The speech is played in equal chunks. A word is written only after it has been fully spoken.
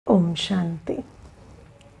Om Shanti.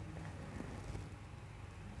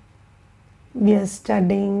 We are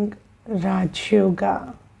studying Raj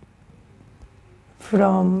Yoga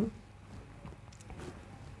from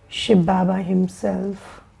Shiv Baba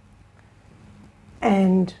himself,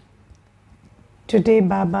 and today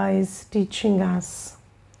Baba is teaching us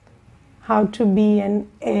how to be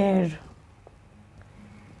an heir.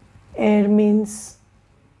 Heir means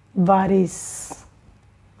varis.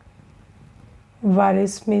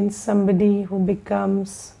 Varis means somebody who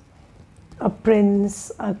becomes a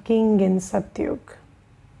prince, a king in Satyug.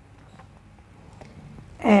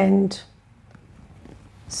 And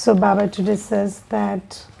so Baba today says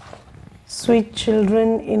that, sweet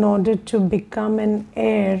children, in order to become an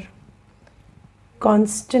heir,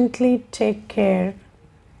 constantly take care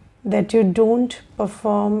that you don't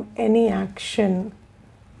perform any action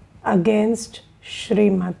against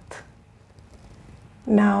Shrimat.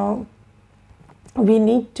 Now, we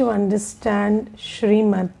need to understand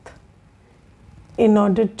Shrimat in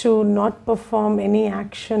order to not perform any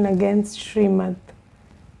action against Shrimat,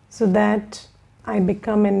 so that I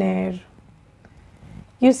become an heir.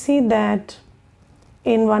 You see that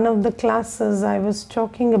in one of the classes I was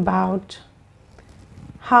talking about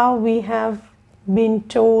how we have been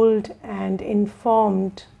told and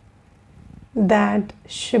informed that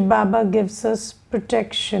Shiv Baba gives us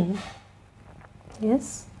protection.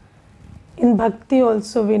 Yes? In Bhakti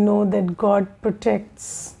also we know that God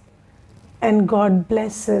protects and God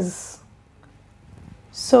blesses.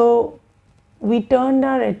 So we turned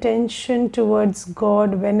our attention towards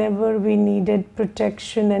God whenever we needed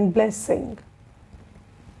protection and blessing,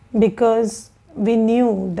 because we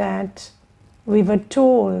knew that we were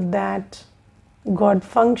told that God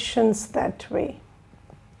functions that way.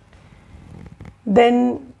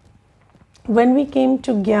 Then when we came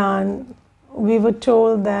to Gyan, we were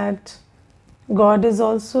told that God is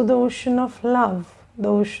also the ocean of love, the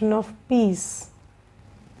ocean of peace.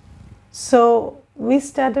 So we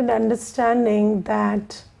started understanding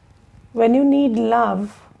that when you need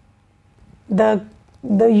love, the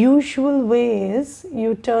usual way is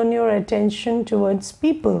you turn your attention towards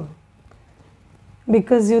people,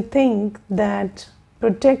 because you think that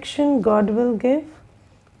protection God will give,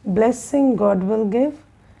 blessing God will give,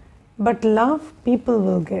 but love people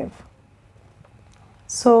will give.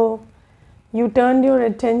 So you turned your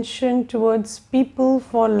attention towards people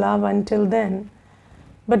for love until then.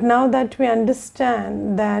 But now that we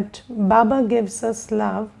understand that Baba gives us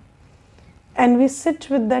love and we sit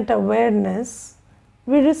with that awareness,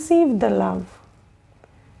 we receive the love.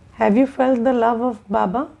 Have you felt the love of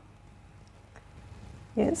Baba?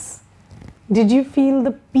 Yes. Did you feel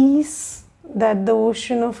the peace that the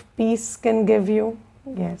ocean of peace can give you?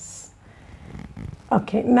 Yes.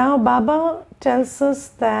 Okay, now Baba tells us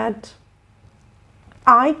that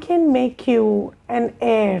I can make you an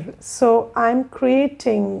heir, so I'm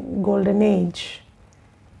creating Golden Age,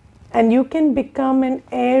 and you can become an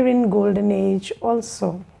heir in Golden Age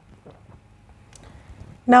also.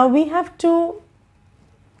 Now we have to,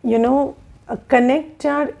 connect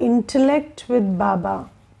our intellect with Baba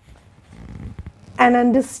and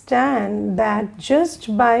understand that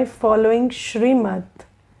just by following Shrimat,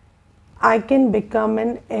 I can become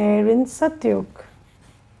an heir in Satyug.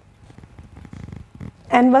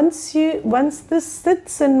 And once this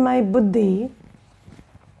sits in my buddhi,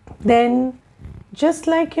 then just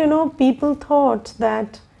like people thought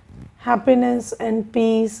that happiness and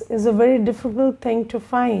peace is a very difficult thing to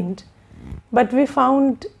find, but we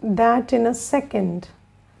found that in a second.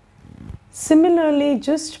 Similarly,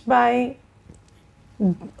 just by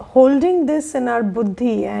holding this in our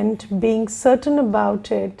buddhi and being certain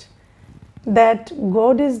about it, that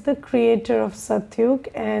God is the creator of Satyug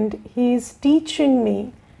and He is teaching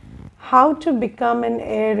me how to become an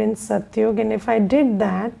heir in Satyug, and if I did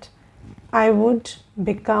that, I would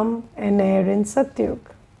become an heir in Satyug.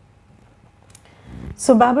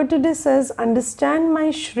 So Baba today says, understand my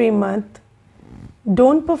Shrimat,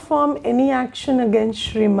 don't perform any action against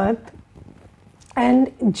Shrimat,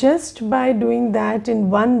 and just by doing that in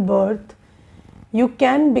one birth, you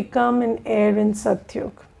can become an heir in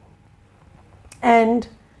Satyug. And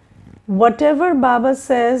whatever Baba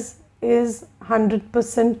says is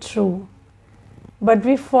 100% true, but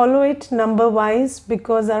we follow it number-wise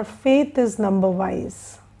because our faith is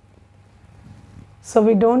number-wise. So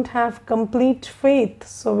we don't have complete faith,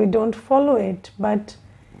 so we don't follow it. But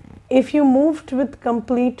if you moved with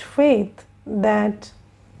complete faith that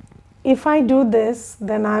if I do this,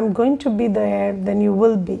 then I'm going to be the heir, then you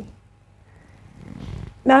will be.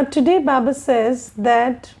 Now today Baba says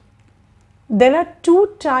that there are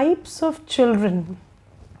two types of children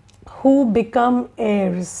who become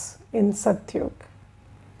heirs in Satyug.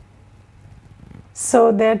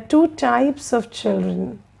 So there are two types of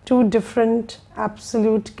children, two different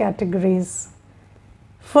absolute categories.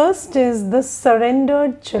 First is the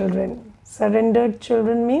surrendered children. Surrendered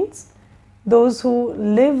children means those who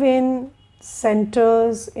live in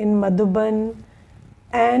centers in Madhuban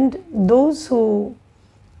and those who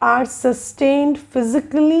are sustained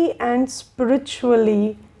physically and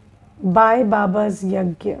spiritually by Baba's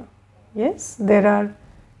yajna. Yes, there are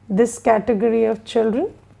this category of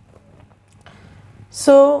children.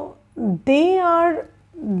 So they are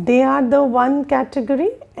the one category,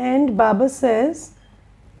 and Baba says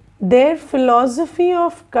their philosophy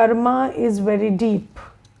of karma is very deep.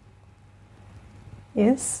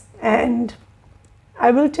 Yes, and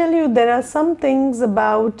I will tell you there are some things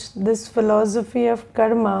about this philosophy of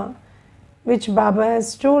karma which Baba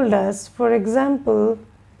has told us. For example,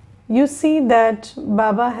 you see that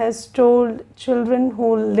Baba has told children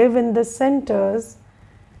who live in the centers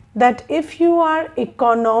that if you are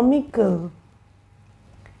economical,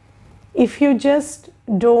 if you just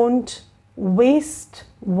don't waste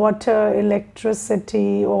water,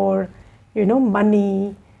 electricity, or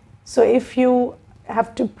money, so if you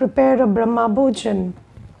have to prepare a Brahma Bhojan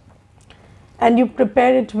and you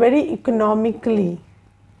prepare it very economically,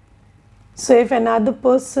 so if another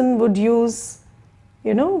person would use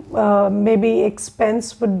maybe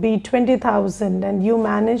expense would be 20,000 and you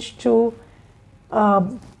manage to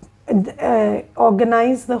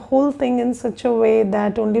organize the whole thing in such a way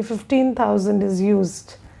that only 15,000 is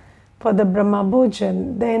used for the Brahma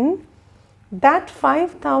Bhojan, then that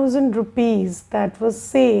 5,000 rupees that was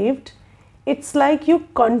saved, it's like you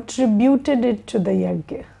contributed it to the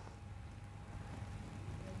yajna.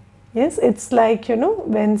 Yes, it's like,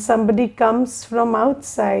 when somebody comes from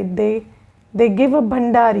outside, they give a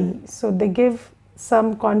bhandari, so they give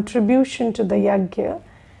some contribution to the yajna.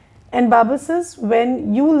 And Baba says,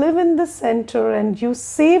 when you live in the center and you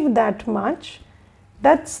save that much,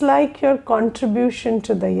 that's like your contribution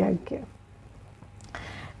to the yajna.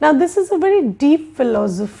 Now, this is a very deep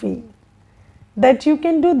philosophy that you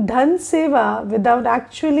can do dhan seva without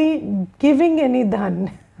actually giving any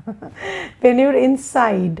dhan when you're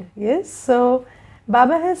inside. Yes, so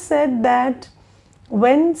Baba has said that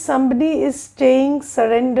when somebody is staying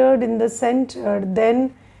surrendered in the center,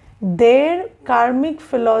 then their karmic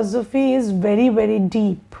philosophy is very, very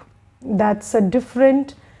deep. That's a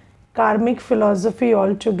different karmic philosophy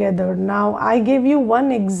altogether. Now, I gave you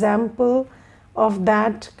one example of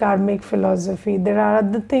that karmic philosophy. There are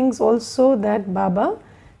other things also that Baba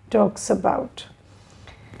talks about.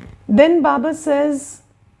 Then Baba says,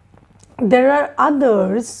 there are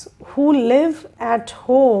others who live at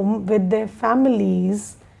home with their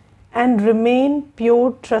families and remain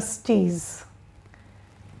pure trustees.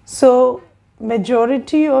 So,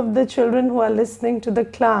 majority of the children who are listening to the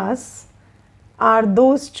class are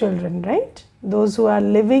those children, right? Those who are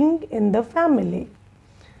living in the family.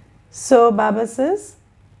 So, Baba says,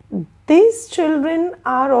 these children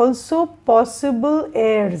are also possible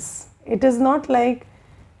heirs. It is not like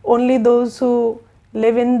only those who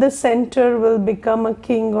live in the center will become a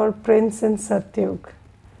king or prince in Satyug.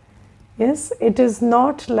 Yes, it is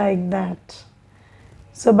not like that.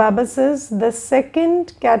 So Baba says the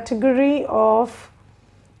second category of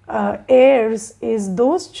heirs is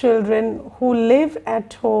those children who live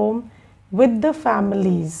at home with the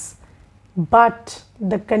families, but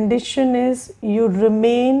the condition is you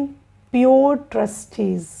remain pure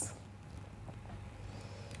trustees.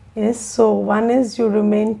 Yes, so one is you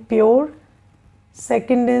remain pure,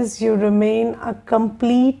 second is you remain a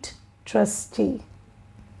complete trustee.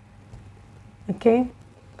 Okay,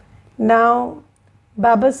 now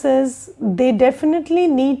Baba says they definitely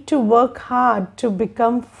need to work hard to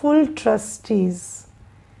become full trustees,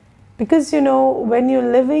 because when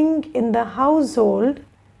you're living in the household,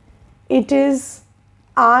 it is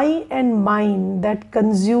I and mine that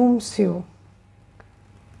consumes you.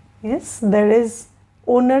 Yes, there is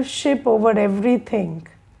ownership over everything.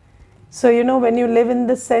 So when you live in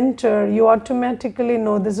the center, you automatically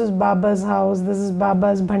know this is Baba's house, this is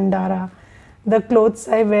Baba's bhandara. The clothes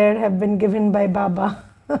I wear have been given by Baba.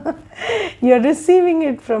 You're receiving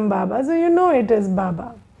it from Baba, so you know it is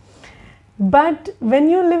Baba. But when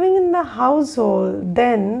you're living in the household,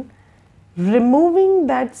 then removing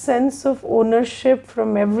that sense of ownership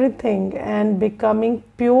from everything and becoming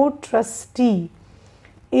pure trustee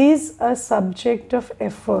is a subject of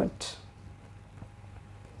effort.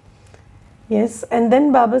 Yes, and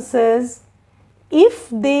then Baba says, if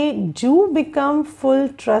they do become full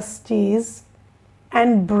trustees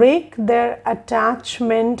and break their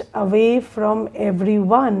attachment away from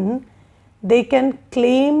everyone they can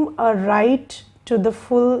claim a right to the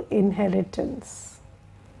full inheritance.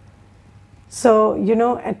 So,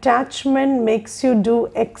 attachment makes you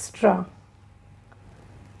do extra.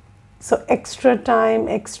 So, extra time,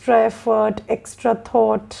 extra effort, extra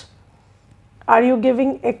thought. Are you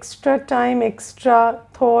giving extra time, extra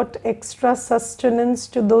thought, extra sustenance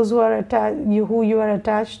to those who are who you are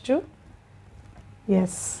attached to?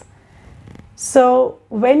 Yes. So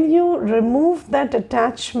when you remove that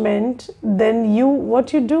attachment, then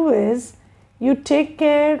what you do is you take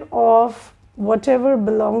care of whatever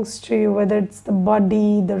belongs to you, whether it's the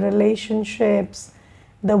body, the relationships,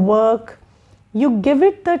 the work. You give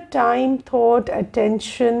it the time, thought,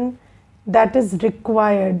 attention that is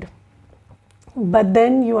required. But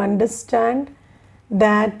then you understand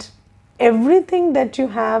that everything that you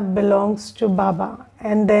have belongs to Baba,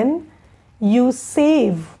 and then you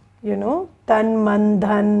save, tan, man,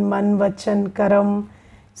 dhan, man, vachan, karam.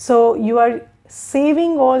 So you are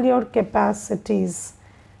saving all your capacities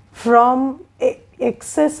from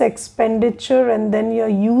excess expenditure, and then you're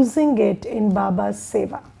using it in Baba's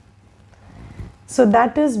seva. So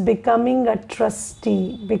that is becoming a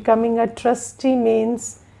trustee. Becoming a trustee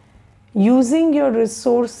means using your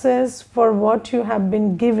resources for what you have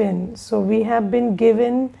been given. So we have been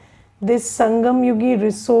given this Sangam Yugi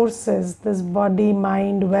resources, this body,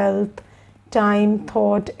 mind, wealth, time,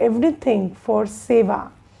 thought, everything for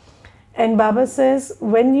seva. And Baba says,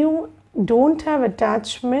 when you don't have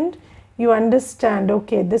attachment, you understand,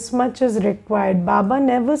 okay, this much is required. Baba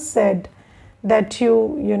never said that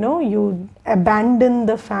you abandon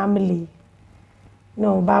the family.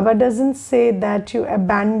 No, Baba doesn't say that you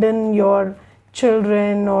abandon your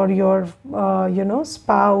children or your,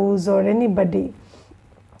 spouse or anybody.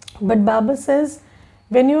 But Baba says,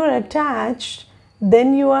 when you are attached,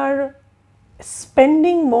 then you are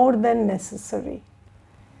spending more than necessary.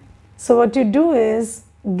 So what you do is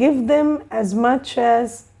give them as much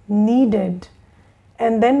as needed.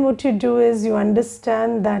 And then what you do is you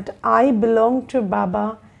understand that I belong to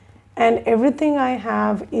Baba, and everything I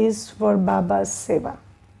have is for Baba's seva.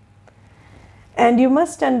 And you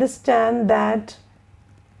must understand that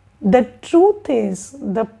the truth is,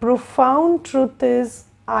 the profound truth is,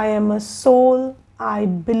 I am a soul, I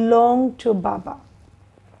belong to Baba.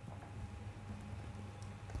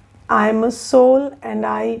 I am a soul and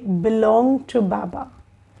I belong to Baba.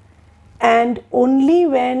 And only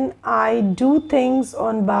when I do things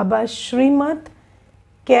on Baba's Srimad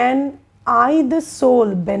can I, the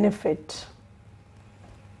soul, benefit.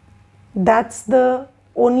 That's the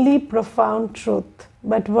only profound truth.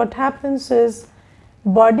 But what happens is,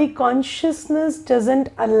 body consciousness doesn't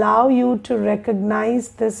allow you to recognize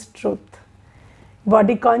this truth.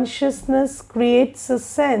 Body consciousness creates a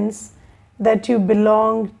sense that you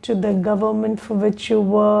belong to the government for which you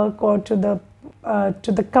work, or to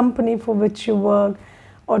the company for which you work,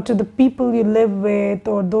 or to the people you live with,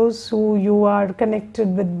 or those who you are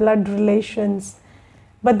connected with blood relations.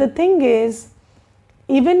 But the thing is,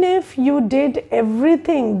 even if you did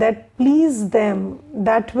everything that pleased them,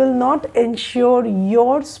 that will not ensure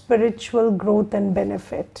your spiritual growth and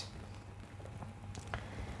benefit.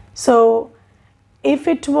 So, if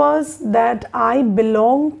it was that I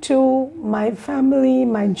belong to my family,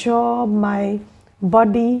 my job, my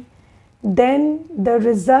body, then the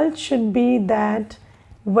result should be that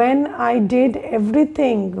when I did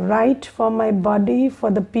everything right for my body,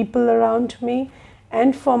 for the people around me,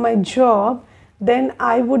 and for my job, then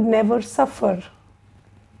I would never suffer.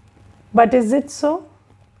 But is it so?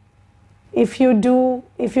 If you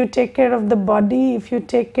take care of the body, if you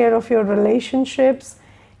take care of your relationships,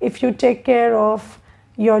 if you take care of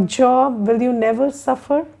your job, will you never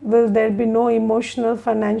suffer? Will there be no emotional,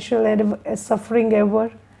 financial suffering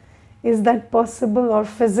ever? Is that possible? Or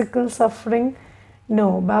physical suffering?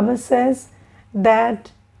 No. Baba says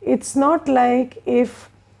that it's not like if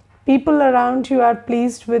people around you are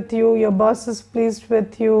pleased with you, your boss is pleased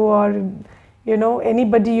with you, or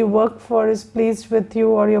anybody you work for is pleased with you,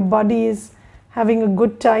 or your body is having a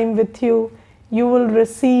good time with you, you will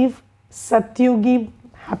receive Satyugi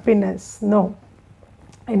happiness. No,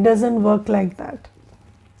 it doesn't work like that.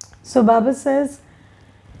 So Baba says,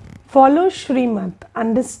 follow Srimad,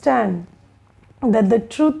 understand that the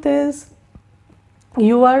truth is,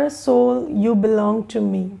 you are a soul, you belong to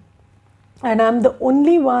me. And I'm the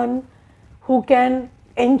only one who can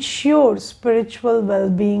ensure spiritual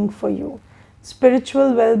well-being for you.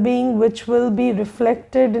 Spiritual well-being which will be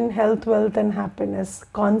reflected in health, wealth and happiness,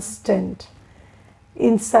 constant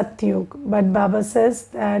in Satyug. But Baba says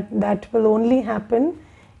that will only happen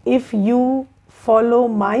if you follow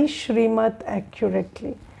my Srimad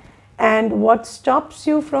accurately. And what stops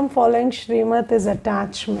you from following Srimad is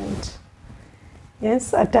attachment.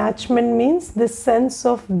 Yes, attachment means this sense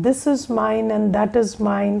of this is mine and that is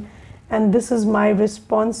mine, and this is my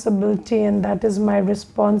responsibility and that is my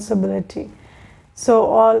responsibility. So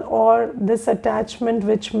or this attachment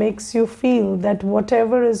which makes you feel that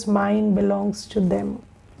whatever is mine belongs to them.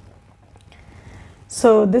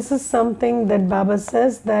 So this is something that Baba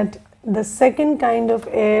says, that the second kind of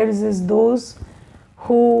heirs is those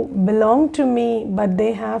who belong to me, but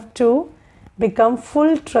they have to become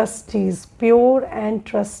full trustees, pure and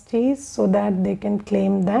trustees, so that they can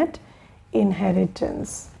claim that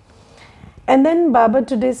inheritance. And then Baba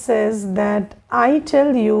today says that I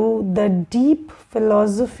tell you the deep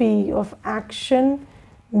philosophy of action,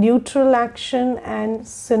 neutral action and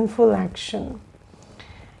sinful action.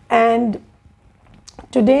 And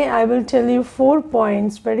today I will tell you 4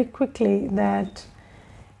 points very quickly. That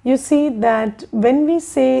you see that when we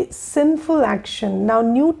say sinful action, now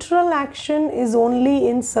neutral action is only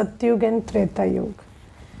in Satyug and Treta Yuga.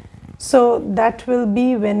 So that will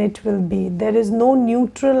be when it will be. There is no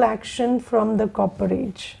neutral action from the Copper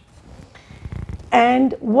Age.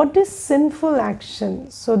 And what is sinful action?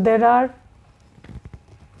 So there are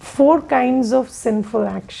 4 kinds of sinful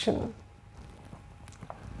action.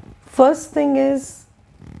 First thing is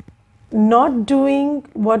not doing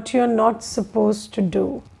what you're not supposed to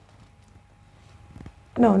do.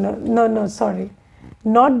 Sorry.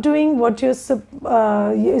 Not doing what you're so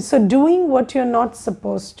doing what you're not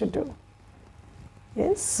supposed to do.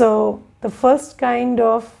 Yes. So the first kind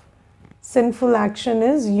of sinful action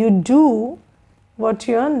is you do what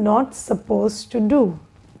you're not supposed to do.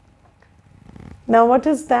 Now what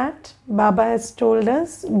is that? Baba has told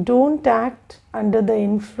us, don't act under the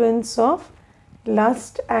influence of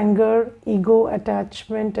lust, anger, ego,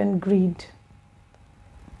 attachment and greed.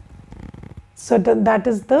 So that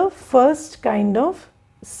is the first kind of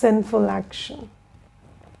sinful action.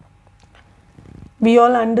 We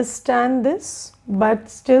all understand this, but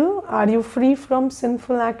still, are you free from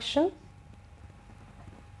sinful action?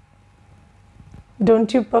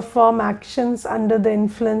 Don't you perform actions under the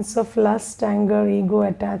influence of lust, anger, ego,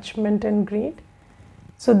 attachment and greed?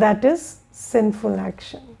 So that is sinful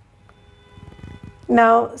action.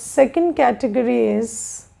 Now, second category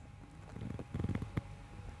is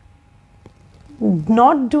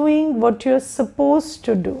not doing what you're supposed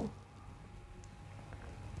to do.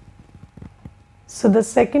 So the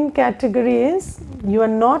second category is you are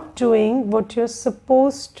not doing what you're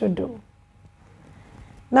supposed to do.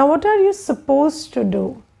 Now what are you supposed to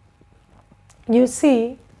do? You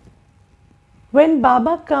see, when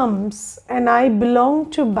Baba comes and I belong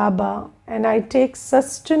to Baba and I take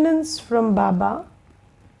sustenance from Baba,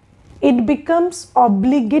 it becomes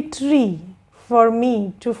obligatory for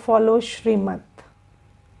me to follow Srimad.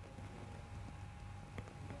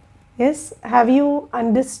 Yes, have you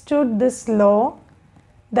understood this law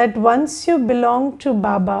that once you belong to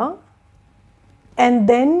Baba and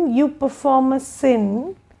then you perform a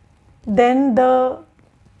sin, then the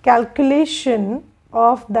calculation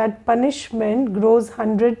of that punishment grows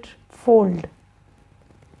 100-fold.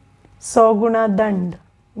 Sauguna Dand.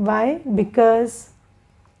 Why? Because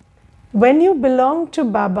when you belong to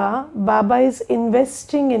Baba, Baba is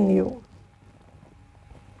investing in you.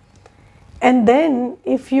 And then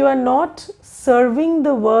if you are not serving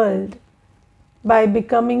the world by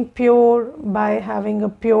becoming pure, by having a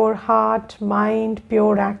pure heart, mind,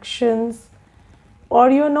 pure actions, or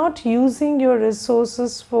you are not using your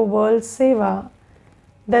resources for world seva,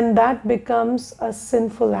 then that becomes a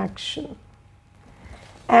sinful action.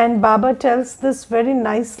 And Baba tells this very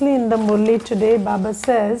nicely in the Murli today. Baba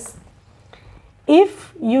says,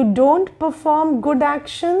 if you don't perform good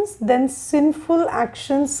actions, then sinful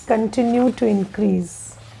actions continue to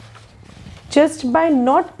increase. Just by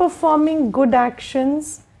not performing good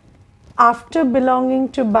actions, after belonging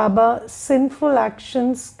to Baba, sinful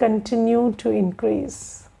actions continue to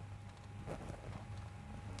increase.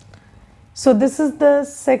 So this is the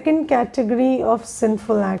second category of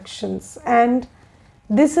sinful actions. And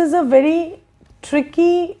this is a very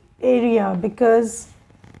tricky area because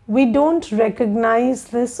we don't recognize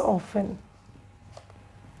this often.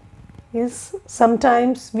 Yes,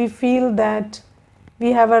 sometimes we feel that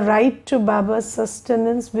we have a right to Baba's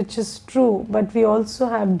sustenance, which is true, but we also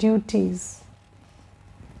have duties.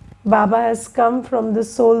 Baba has come from the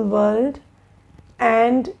soul world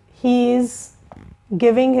and he is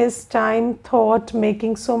giving his time, thought,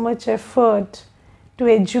 making so much effort to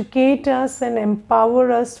educate us and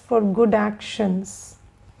empower us for good actions.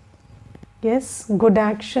 Yes, good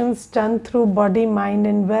actions done through body, mind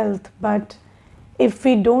and wealth. But if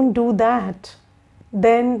we don't do that,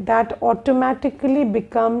 then that automatically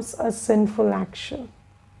becomes a sinful action.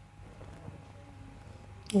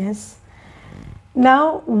 Yes.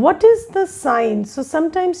 Now, what is the sign? So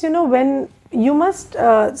sometimes, when you must,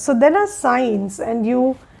 so there are signs, and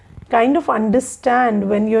you kind of understand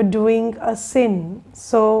when you're doing a sin.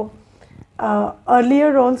 So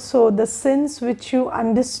earlier also, the sins which you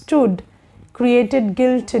understood created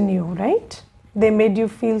guilt in you, right? They made you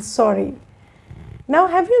feel sorry. Now,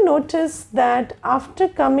 have you noticed that after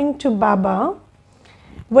coming to Baba,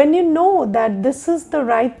 when you know that this is the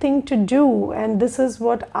right thing to do and this is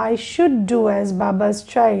what I should do as Baba's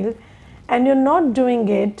child, and you're not doing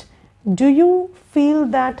it, do you feel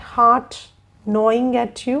that heart gnawing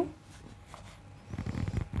at you?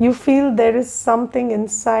 You feel there is something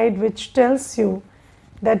inside which tells you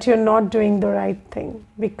that you're not doing the right thing,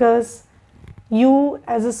 because you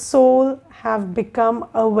as a soul have become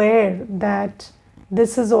aware that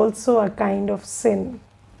this is also a kind of sin.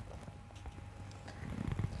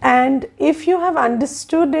 And if you have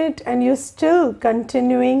understood it and you're still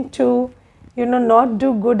continuing to, not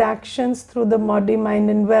do good actions through the body, mind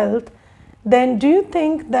and wealth, then do you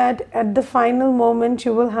think that at the final moment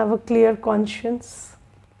you will have a clear conscience?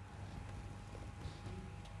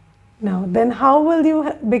 No. Then how will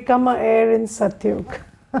you become an heir in Satyug?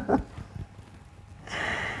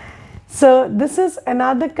 So this is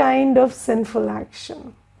another kind of sinful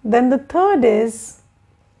action. Then the third is,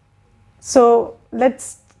 so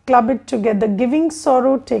let's club it together: giving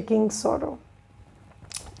sorrow, taking sorrow.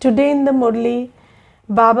 Today in the Murli,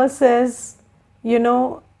 Baba says,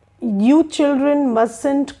 you children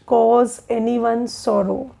mustn't cause anyone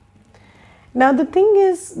sorrow. Now the thing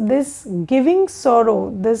is, this giving sorrow,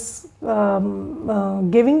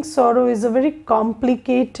 giving sorrow is a very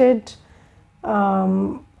complicated,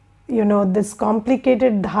 this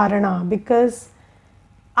complicated dharana, because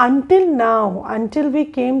until now, until we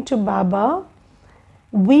came to Baba,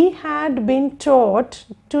 we had been taught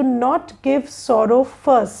to not give sorrow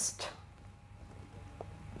first.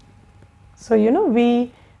 So,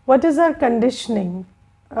 what is our conditioning?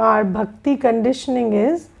 Our bhakti conditioning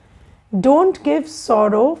is, don't give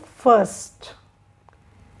sorrow first.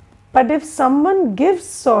 But if someone gives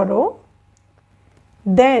sorrow,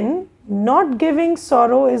 then not giving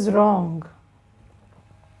sorrow is wrong.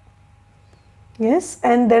 Yes,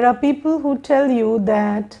 and there are people who tell you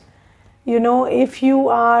that, if you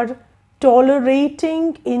are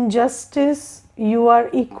tolerating injustice, you are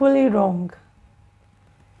equally wrong.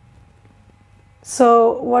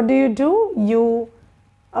 So what do? You,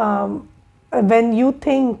 when you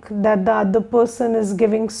think that the other person is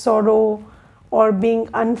giving sorrow or being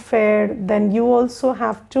unfair, then you also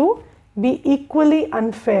have to be equally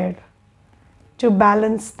unfair to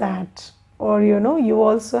balance that. Or, you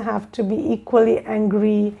also have to be equally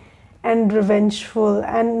angry and revengeful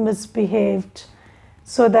and misbehaved,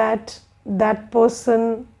 so that that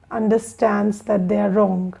person understands that they are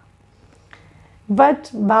wrong. But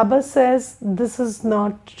Baba says this is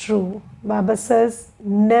not true. Baba says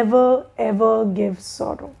never ever give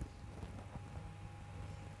sorrow.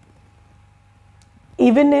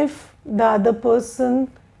 Even if the other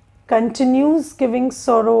person continues giving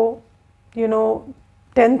sorrow,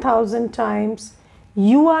 10,000 times,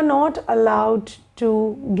 you are not allowed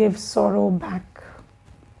to give sorrow back.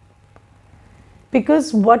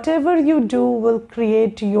 Because whatever you do will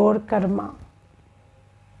create your karma.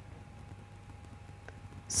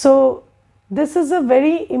 So this is a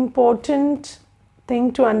very important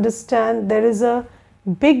thing to understand. There is a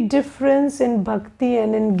big difference in bhakti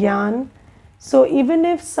and in jnana. So even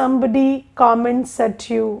if somebody comments at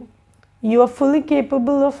you, you are fully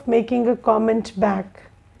capable of making a comment back.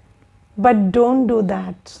 But don't do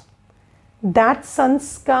that. That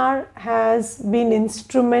sanskar has been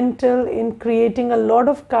instrumental in creating a lot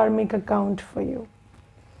of karmic account for you.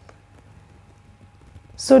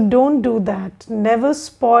 So don't do that. Never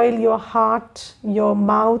spoil your heart, your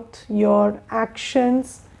mouth, your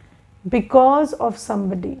actions because of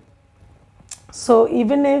somebody. So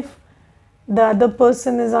even if the other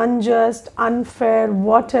person is unjust, unfair,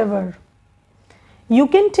 whatever, you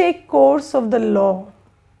can take course of the law.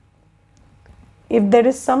 If there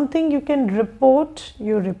is something you can report,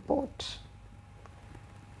 you report.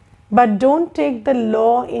 But don't take the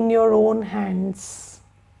law in your own hands.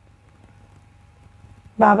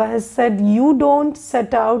 Baba has said, you don't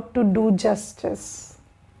set out to do justice.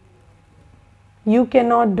 You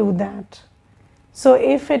cannot do that. So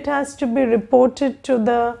if it has to be reported to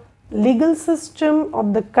the legal system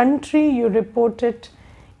of the country, you report it.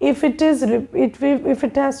 If it has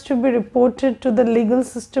to be reported to the legal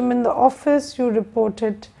system in the office, you report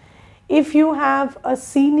it. If you have a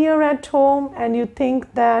senior at home and you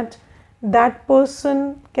think that that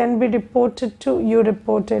person can be reported to, you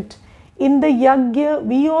report it. In the yajna,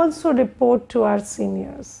 we also report to our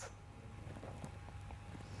seniors.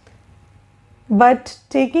 But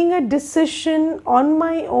taking a decision on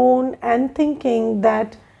my own and thinking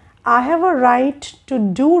that I have a right to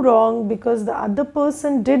do wrong because the other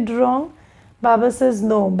person did wrong, Baba says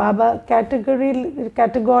no. Baba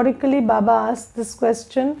categorically, Baba asks this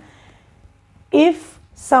question: if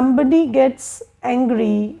somebody gets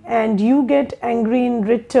angry and you get angry in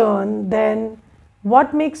return, then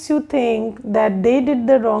what makes you think that they did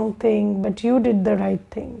the wrong thing but you did the right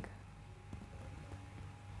thing?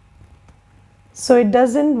 So it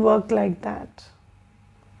doesn't work like that.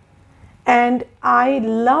 And I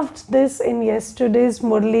loved this in yesterday's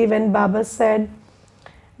Murli when Baba said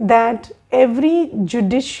that every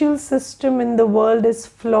judicial system in the world is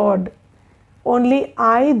flawed. Only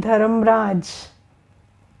I, Dharamraj,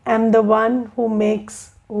 am the one who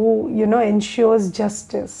ensures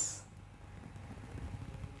justice.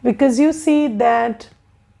 Because you see that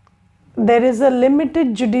there is a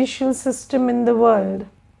limited judicial system in the world,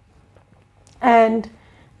 and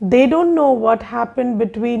they don't know what happened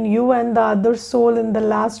between you and the other soul in the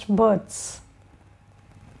last births.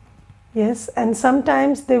 Yes, and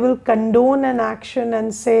sometimes they will condone an action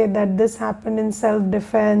and say that this happened in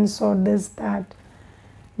self-defense or this, that.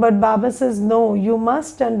 But Baba says, no, you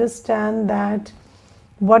must understand that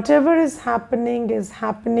whatever is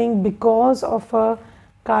happening because of a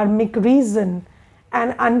karmic reason.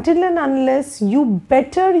 And until and unless you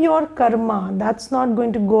better your karma, that's not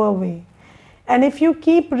going to go away. And if you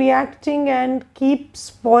keep reacting and keep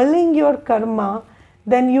spoiling your karma,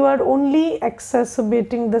 then you are only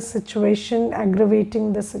exacerbating the situation,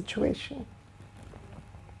 aggravating the situation.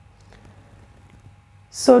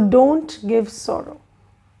 So don't give sorrow.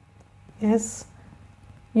 Yes,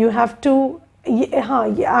 you have to,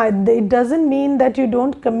 it doesn't mean that you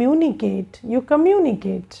don't communicate. You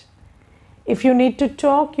communicate. If you need to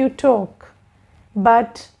talk, you talk.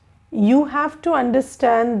 But you have to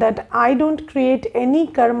understand that I don't create any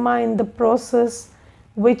karma in the process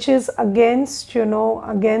which is against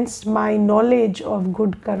my knowledge of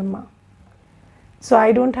good karma. So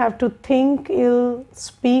I don't have to think ill,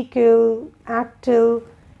 speak ill, act ill.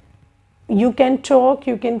 You can talk,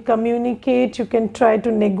 you can communicate, you can try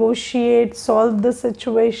to negotiate, solve the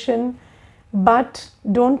situation, but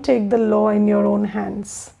don't take the law in your own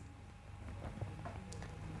hands.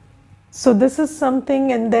 So this is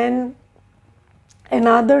something. And then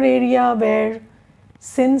another area where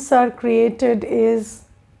sins are created is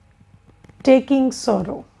taking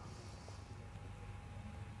sorrow.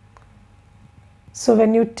 So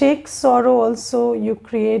when you take sorrow also, you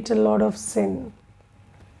create a lot of sin.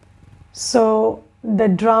 So the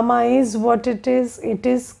drama is what it is. It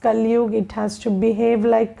is Kali Yuga. It has to behave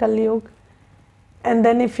like Kali Yuga. And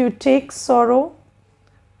then if you take sorrow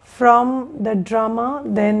from the drama,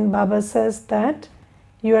 then Baba says that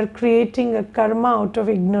you are creating a karma out of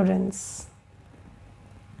ignorance.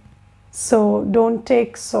 So don't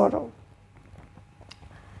take sorrow.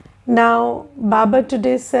 Now Baba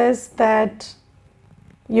today says that,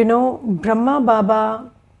 Brahma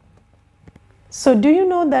Baba. So do you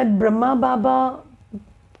know that Brahma Baba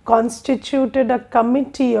constituted a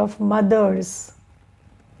committee of mothers,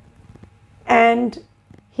 and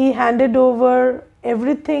he handed over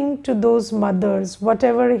everything to those mothers,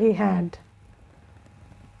 whatever he had.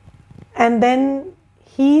 And then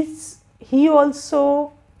he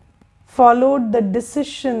also followed the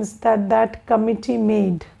decisions that committee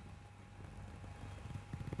made.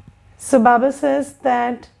 So Baba says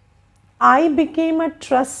that I became a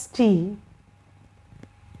trustee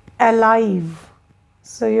alive.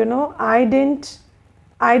 So I didn't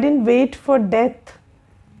wait for death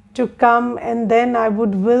to come and then I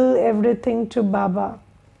would will everything to Baba.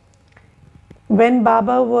 When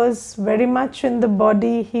Baba was very much in the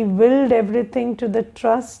body, he willed everything to the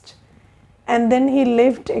trust, and then he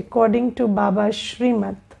lived according to Baba's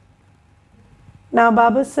Srimad. Now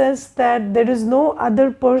Baba says that there is no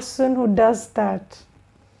other person who does that,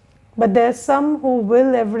 but there are some who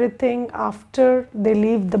will everything after they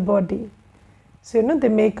leave the body. So they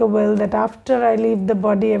make a will that after I leave the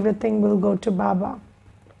body, everything will go to Baba.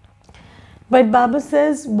 But Baba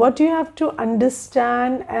says what you have to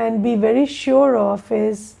understand and be very sure of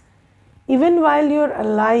is, even while you're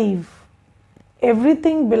alive,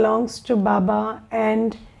 everything belongs to Baba,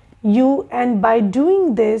 and by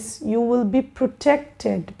doing this you will be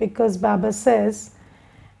protected, because Baba says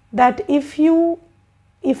that if you're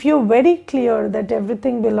very clear that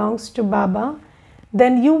everything belongs to Baba,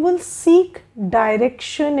 then you will seek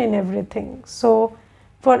direction in everything. So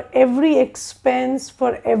for every expense,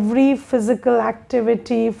 for every physical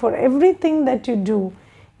activity, for everything that you do,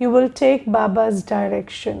 you will take Baba's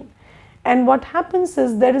direction. And what happens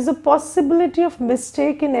is there is a possibility of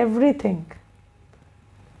mistake in everything.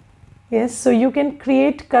 Yes, so you can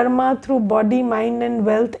create karma through body, mind and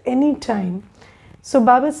wealth anytime. So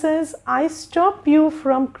Baba says, I stop you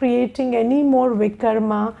from creating any more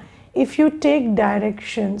vikarma if you take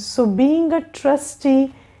direction. So being a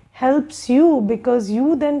trustee helps you, because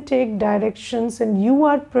you then take directions and you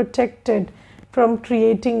are protected from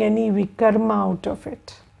creating any vikarma out of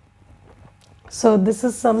it. So this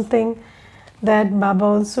is something that Baba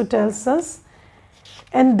also tells us.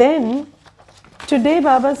 And then today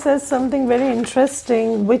Baba says something very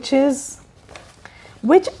interesting, which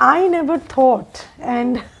I never thought,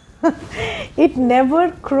 and it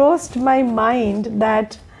never crossed my mind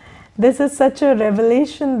that this is such a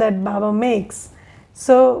revelation that Baba makes.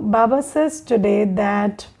 So Baba says today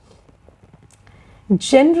that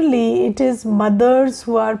generally it is mothers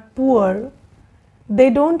who are poor. They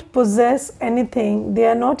don't possess anything. They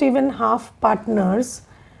are not even half partners.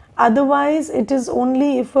 Otherwise, it is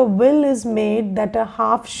only if a will is made that a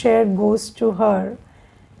half share goes to her.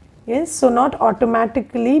 Yes, so not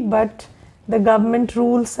automatically, but the government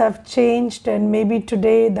rules have changed and maybe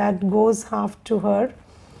today that goes half to her.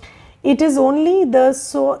 It is only the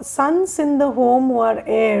sons in the home who are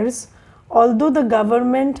heirs, although the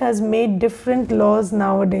government has made different laws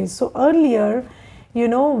nowadays. So earlier, you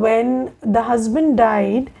know, when the husband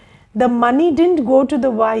died, the money didn't go to the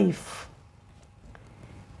wife.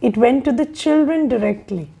 It went to the children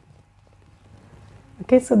directly.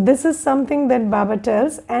 Okay, so this is something that Baba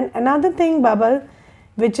tells. And another thing Baba,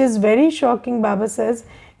 which is very shocking, Baba says,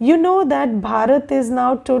 you know that Bharat is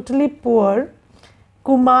now totally poor.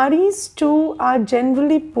 Kumaris too are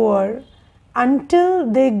generally poor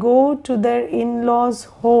until they go to their in-laws'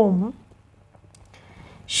 home.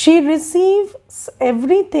 She receives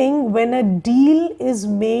everything when a deal is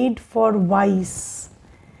made for vice.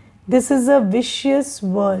 This is a vicious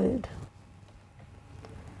world.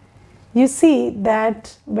 You see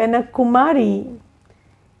that when a Kumari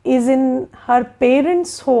is in her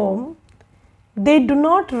parents' home, they do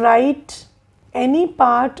not write any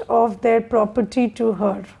part of their property to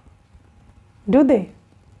her, do they?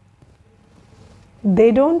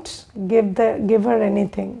 They don't give her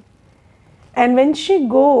anything. And when she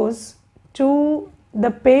goes to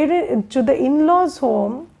the in-laws'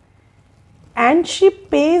 home and she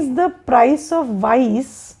pays the price of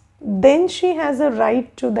vice, then she has a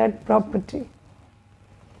right to that property.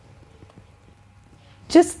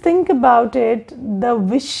 Just think about it, the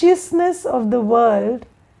viciousness of the world,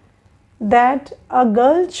 that a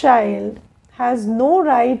girl child has no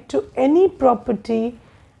right to any property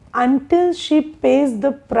until she pays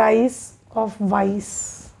the price of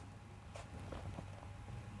vice.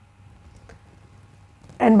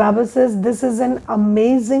 And Baba says this is an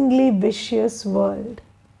amazingly vicious world.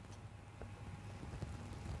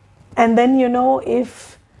 And then, you know,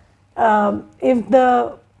 if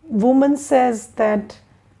the woman says that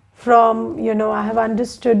from, you know, I have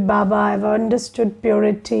understood Baba, I have understood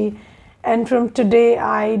purity, and from today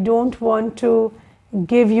I don't want to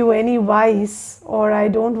give you any vice, or I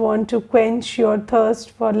don't want to quench your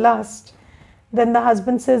thirst for lust, then the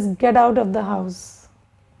husband says, get out of the house.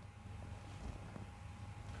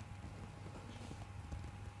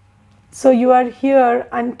 So you are here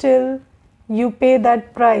until you pay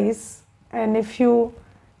that price, and if you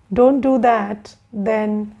don't do that,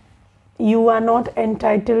 then you are not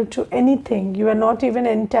entitled to anything. You are not even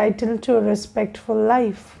entitled to a respectful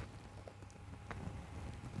life.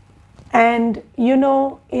 And you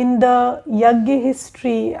know, in the Yagya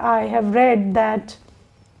history, I have read that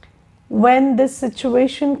when this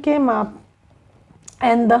situation came up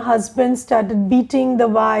and the husband started beating the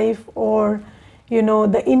wife, or you know,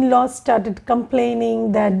 the in-laws started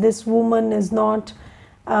complaining that this woman is not,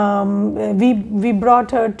 we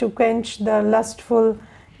brought her to quench the lustful,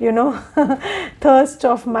 you know, thirst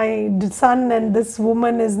of my son, and this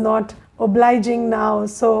woman is not obliging now.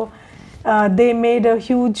 So they made a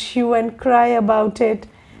huge hue and cry about it.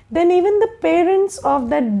 Then even the parents of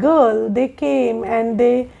that girl, they came and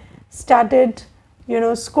they started, you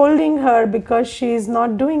know, scolding her because she is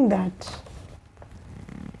not doing that.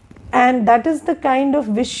 And that is the kind of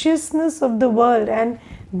viciousness of the world. And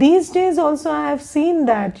these days also I have seen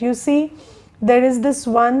that. You see, there is this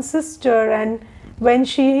one sister, and when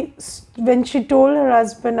she told her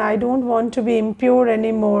husband, I don't want to be impure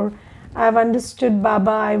anymore, I have understood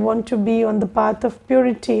Baba, I want to be on the path of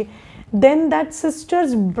purity. then that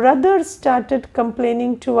sister's brother started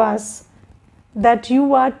complaining to us that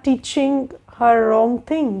you are teaching her wrong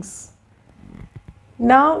things.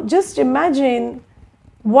 Now just imagine,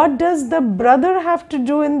 what does the brother have to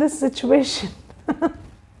do in this situation?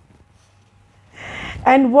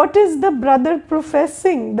 And what is the brother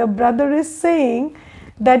professing? The brother is saying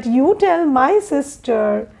that you tell my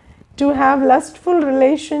sister to have lustful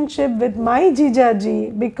relationship with my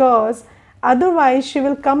jijaji, because otherwise she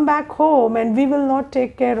will come back home and we will not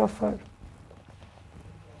take care of her.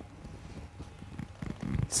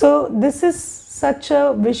 So this is such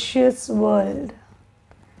a vicious world.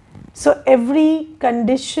 So every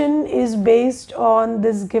condition is based on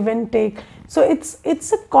this give and take. So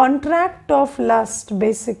it's a contract of lust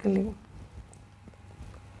basically.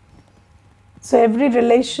 So every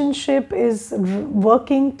relationship is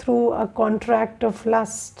working through a contract of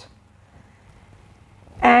lust.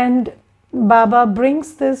 And Baba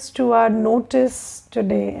brings this to our notice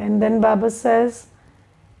today, and then Baba says,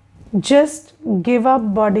 just give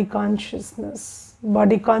up body consciousness.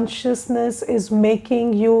 Body consciousness is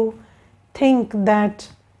making you think that,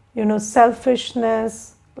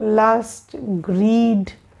 selfishness, lust,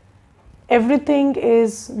 greed, everything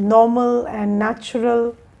is normal and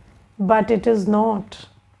natural, but it is not.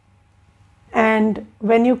 And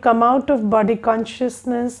when you come out of body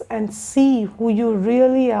consciousness and see who you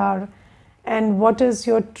really are and what is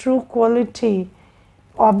your true quality,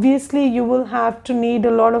 obviously you will have to need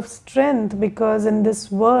a lot of strength, because in this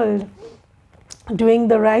world doing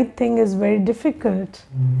the right thing is very difficult.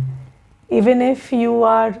 Even if you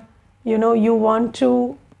are, you want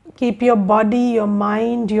to keep your body, your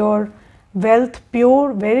mind, your wealth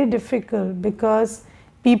pure, very difficult, because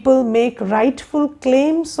people make rightful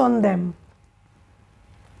claims on them.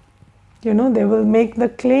 They will make the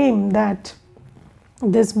claim that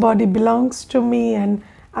this body belongs to me and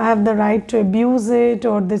I have the right to abuse it,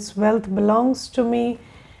 or this wealth belongs to me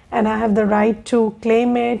and I have the right to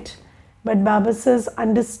claim it. But Baba says,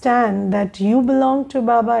 understand that you belong to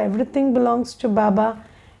Baba, everything belongs to Baba.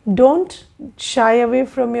 Don't shy away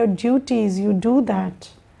from your duties, you do that.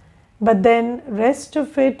 But then rest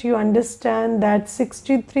of it, you understand that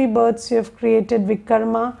 63 births you have created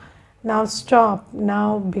Vikarma. Now stop,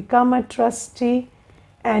 now become a trustee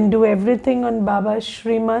and do everything on Baba's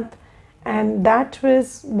Srimad. And that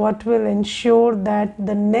is what will ensure that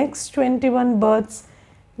the next 21 births,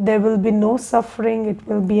 there will be no suffering. It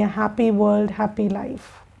will be a happy world, happy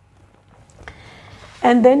life.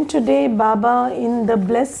 And then today Baba in the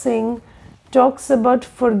blessing talks about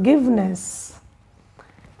forgiveness.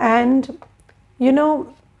 And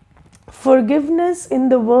forgiveness in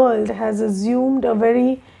the world has assumed a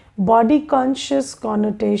very body conscious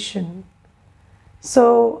connotation.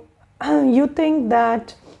 So you think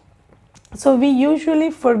that, so we usually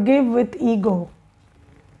forgive with ego.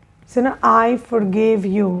 So I forgave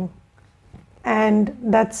you and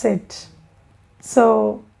that's it.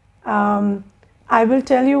 So I will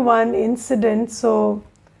tell you one incident. So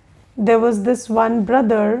there was this one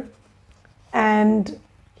brother and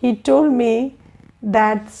he told me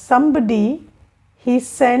that somebody he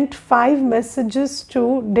sent 5 messages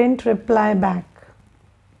to, didn't reply back.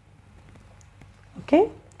 Okay,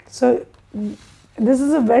 so this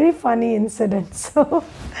is a very funny incident. So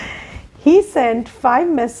he sent 5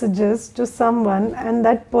 messages to someone and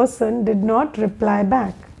that person did not reply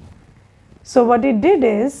back. So what he did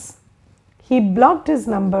is he blocked his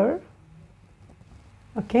number.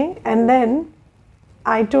 Okay, and then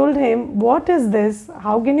I told him, what is this?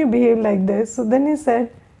 How can you behave like this? So then he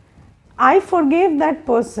said, I forgave that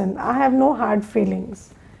person. I have no hard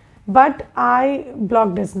feelings, but I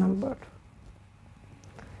blocked his number.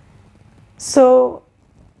 So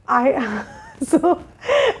so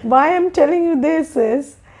why I'm telling you this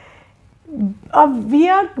is, we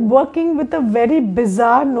are working with a very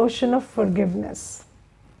bizarre notion of forgiveness.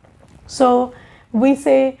 So we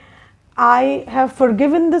say, I have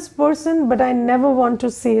forgiven this person, but I never want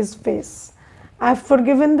to see his face. I've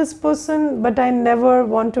forgiven this person, but I never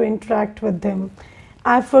want to interact with him.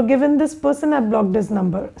 I've forgiven this person, I blocked his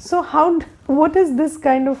number. So what is this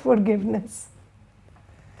kind of forgiveness?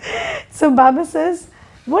 So Baba says,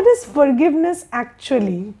 what is forgiveness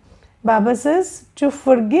actually? Baba says, to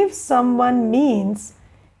forgive someone means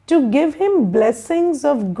to give him blessings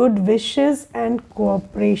of good wishes and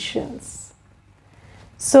cooperations.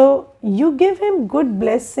 So you give him good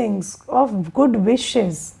blessings of good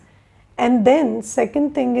wishes, and then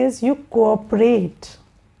second thing is you cooperate.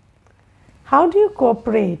 How do you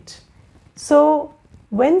cooperate? So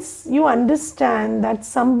once you understand that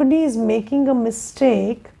somebody is making a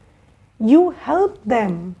mistake, you help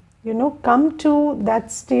them come to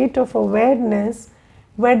that state of awareness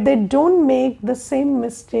where they don't make the same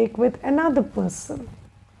mistake with another person.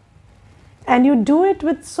 And you do it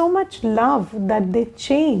with so much love that they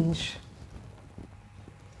change.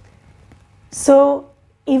 So,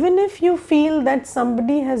 even if you feel that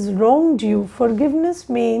somebody has wronged you, forgiveness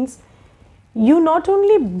means you not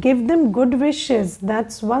only give them good wishes,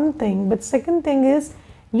 that's one thing, but second thing is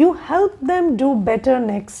you help them do better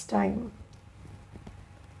next time.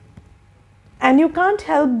 And you can't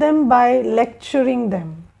help them by lecturing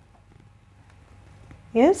them.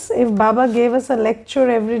 Yes, if Baba gave us a lecture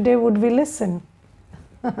every day, would we listen?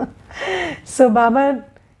 So Baba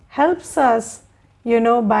helps us,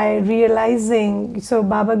 by realizing. So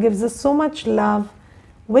Baba gives us so much love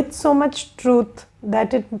with so much truth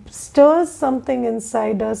that it stirs something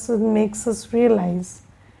inside us and makes us realize.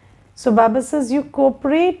 So Baba says you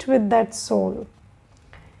cooperate with that soul.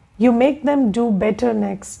 You make them do better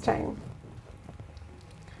next time.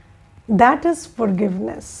 That is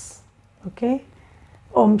forgiveness. Okay?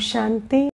 Om Shanti.